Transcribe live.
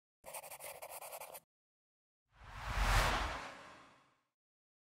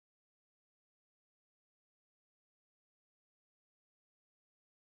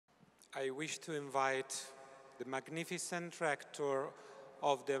I wish to invite the magnificent rector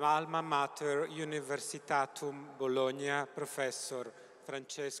of the Alma Mater Universitatum Bologna, Professor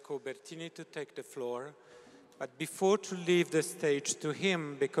Francesco Ubertini, to take the floor. But before to leave the stage to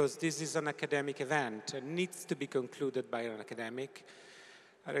him, because this is an academic event and needs to be concluded by an academic,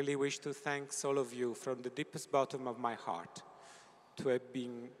 I really wish to thank all of you from the deepest bottom of my heart to have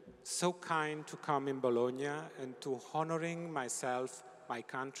been so kind to come in Bologna and to honoring myself, my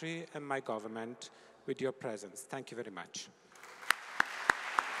country, and my government with your presence. Thank you very much.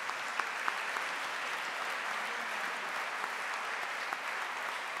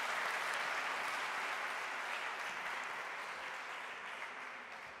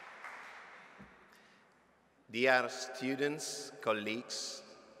 Dear students, colleagues,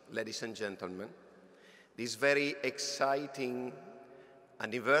 ladies and gentlemen, this very exciting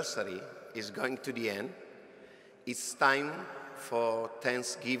anniversary is going to the end. It's time for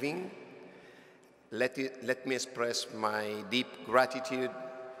Thanksgiving. Let me express my deep gratitude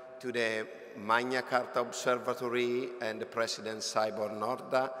to the Magna Carta Observatory and the President Saibor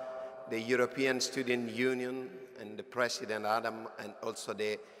Norda, the European Student Union and the President Adam, and also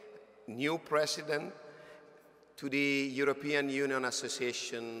the new President, to the European Union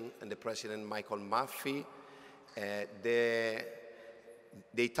Association and the President Michael Murphy, the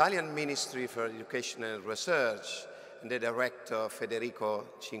Italian Ministry for Education and Research, and the Director Federico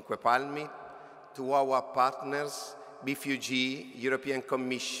Cinquepalmi, to our partners, BFUG, European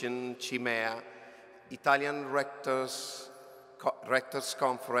Commission, CIMEA, Italian Rectors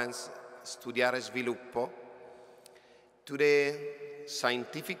Conference, Studiare Sviluppo, to the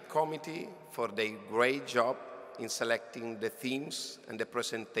Scientific Committee for their great job in selecting the themes and the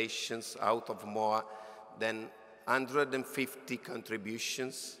presentations out of more than 150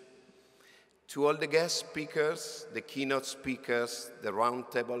 contributions, to all the guest speakers, the keynote speakers, the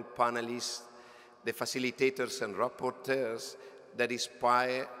roundtable panelists, the facilitators and rapporteurs that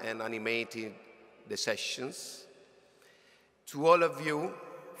inspire and animated the sessions, to all of you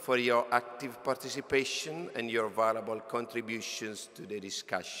for your active participation and your valuable contributions to the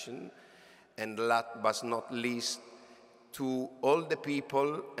discussion, and last but not least, to all the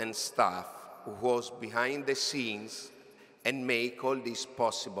people and staff who was behind the scenes and make all this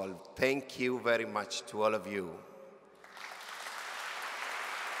possible. Thank you very much to all of you.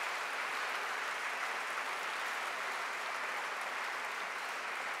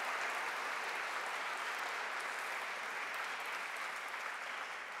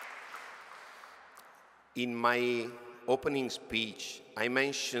 In my opening speech, I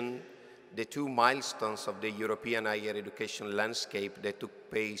mentioned the two milestones of the European higher education landscape that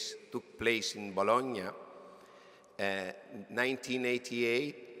took place in Bologna.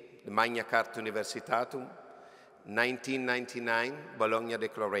 1988, the Magna Carta Universitatum, 1999, Bologna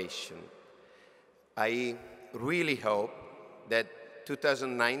Declaration. I really hope that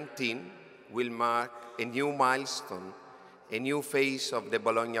 2019 will mark a new milestone, a new phase of the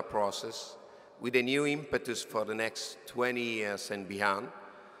Bologna process, with a new impetus for the next 20 years and beyond,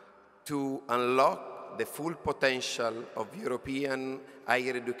 to unlock the full potential of European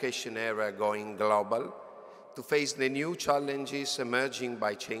higher education area going global, to face the new challenges emerging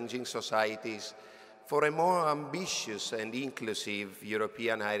by changing societies for a more ambitious and inclusive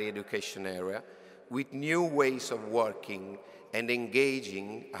European higher education area, with new ways of working and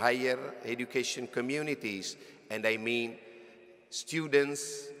engaging higher education communities, and I mean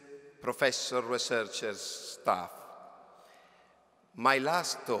students, professors, researchers, staff. My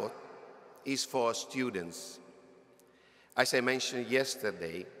last thought is for students. As I mentioned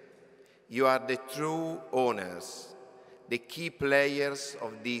yesterday, you are the true owners, the key players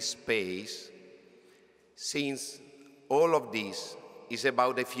of this space, since all of this is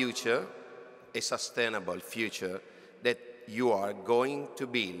about the future, a sustainable future that you are going to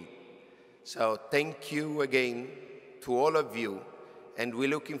build. So thank you again to all of you, and we're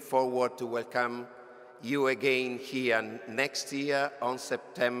looking forward to welcome you again here next year on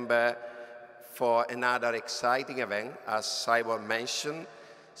September for another exciting event, as Saibor mentioned,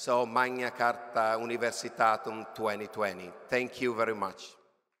 so Magna Carta Universitatum 2020. Thank you very much.